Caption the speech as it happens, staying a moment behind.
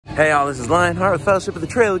Hey all, this is Lionheart with Fellowship of the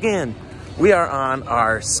Trail again. We are on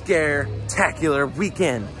our Scare-tacular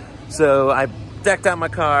weekend. So I decked out my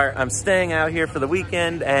car, I'm staying out here for the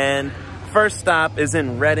weekend, and first stop is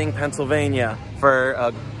in Reading, Pennsylvania for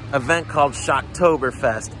an event called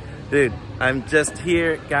Shocktoberfest. Dude, I'm just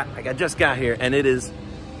here, I just got here, and it is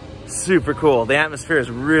super cool. The atmosphere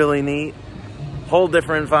is really neat. Whole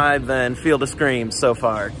different vibe than Field of Screams so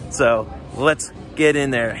far. So let's get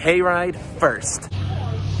in there. Hayride first.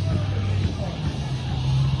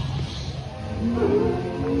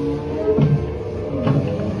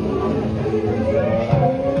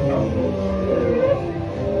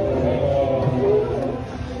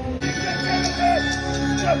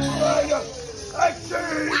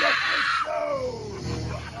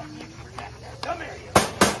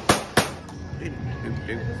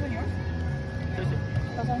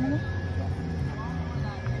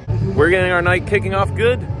 We're getting our night kicking off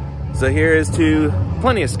good, so here is to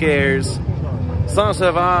plenty of scares. Sans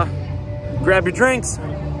ça va. Grab your drinks,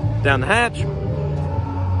 down the hatch,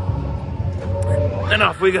 and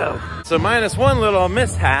off we go. So minus one little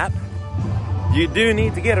mishap, you do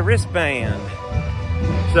need to get a wristband.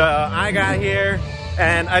 So I got here,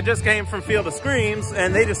 and I just came from Field of Screams,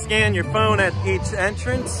 and they just scan your phone at each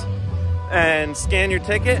entrance and scan your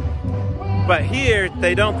ticket. But here,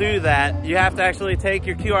 they don't do that. You have to actually take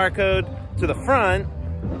your QR code to the front,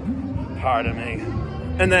 pardon me,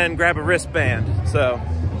 and then grab a wristband. So,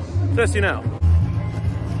 just so you know.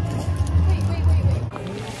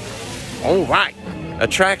 All right,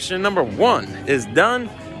 attraction number one is done.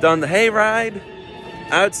 Done the hayride.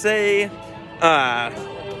 I would say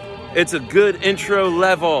it's a good intro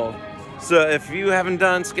level. So if you haven't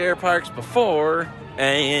done scare parks before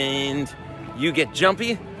and you get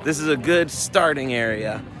jumpy, this is a good starting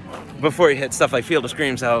area before you hit stuff like Field of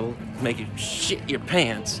Screams that'll make you shit your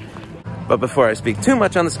pants. But before I speak too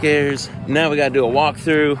much on the scares, now we gotta do a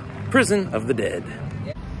walkthrough Prison of the Dead.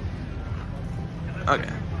 Okay.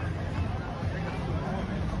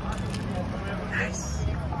 Nice.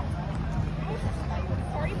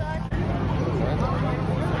 Sorry, bud.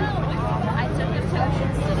 I took a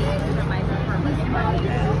Ocean City from my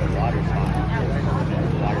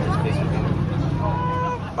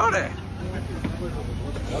Howdy.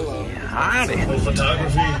 Howdy.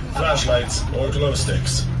 Photography, flashlights, or glow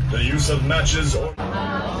sticks. The use of matches or...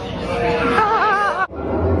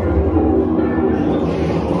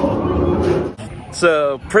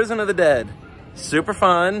 So, Prison of the Dead, super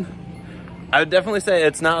fun. I would definitely say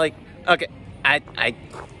it's not like, okay, I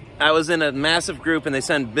was in a massive group and they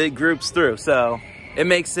send big groups through, so it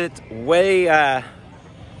makes it way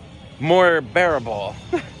more bearable.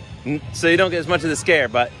 So you don't get as much of the scare,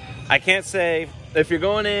 but I can't say, if you're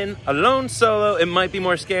going in alone solo, it might be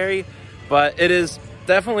more scary, but it is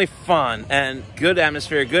definitely fun and good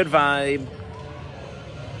atmosphere, good vibe.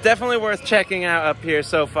 Definitely worth checking out up here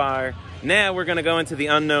so far. Now we're gonna go into the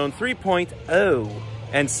unknown 3.0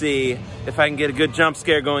 and see if I can get a good jump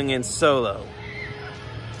scare going in solo.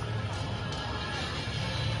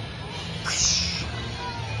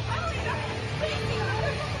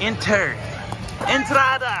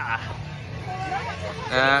 Entrada.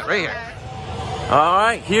 Right here. All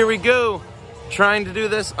right, here we go. Trying to do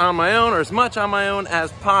this on my own, or as much on my own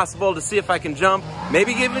as possible, to see if I can jump.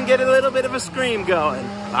 Maybe even get a little bit of a scream going.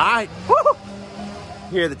 All right. Woo!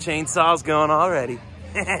 Hear the chainsaws going already.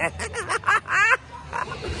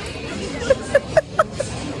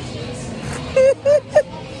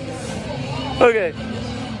 Okay,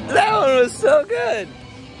 that one was so good.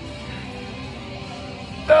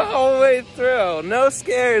 The whole way through. No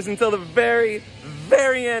scares until the very,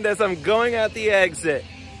 very end as I'm going out the exit.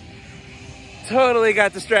 Totally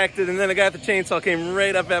got distracted, and then I got the chainsaw, came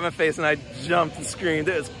right up at my face, and I jumped and screamed.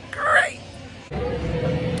 It was great.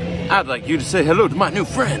 I'd like you to say hello to my new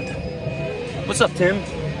friend. What's up, Tim?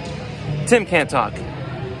 Tim can't talk.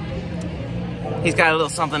 He's got a little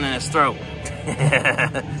something in his throat.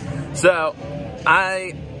 So,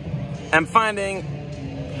 I am finding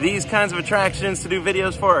these kinds of attractions to do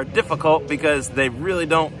videos for are difficult because they really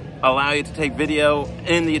don't allow you to take video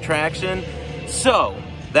in the attraction. So,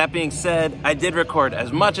 that being said, I did record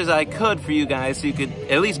as much as I could for you guys so you could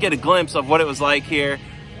at least get a glimpse of what it was like here.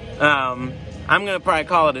 I'm gonna probably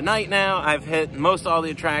call it a night now. I've hit most all the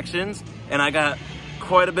attractions, and I got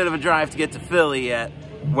quite a bit of a drive to get to Philly yet,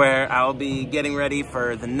 where I'll be getting ready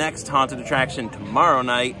for the next haunted attraction tomorrow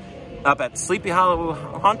night up at Sleepy Hollow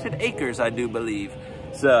Haunted Acres, I do believe.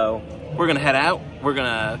 So we're gonna head out. We're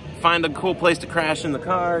gonna find a cool place to crash in the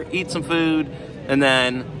car, eat some food, and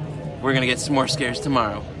then we're gonna get some more scares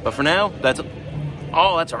tomorrow. But for now, that's a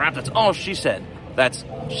wrap. That's all she said. That's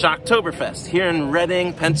Shocktoberfest here in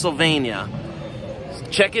Reading, Pennsylvania.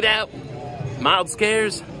 Check it out. Mild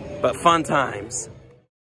scares, but fun times.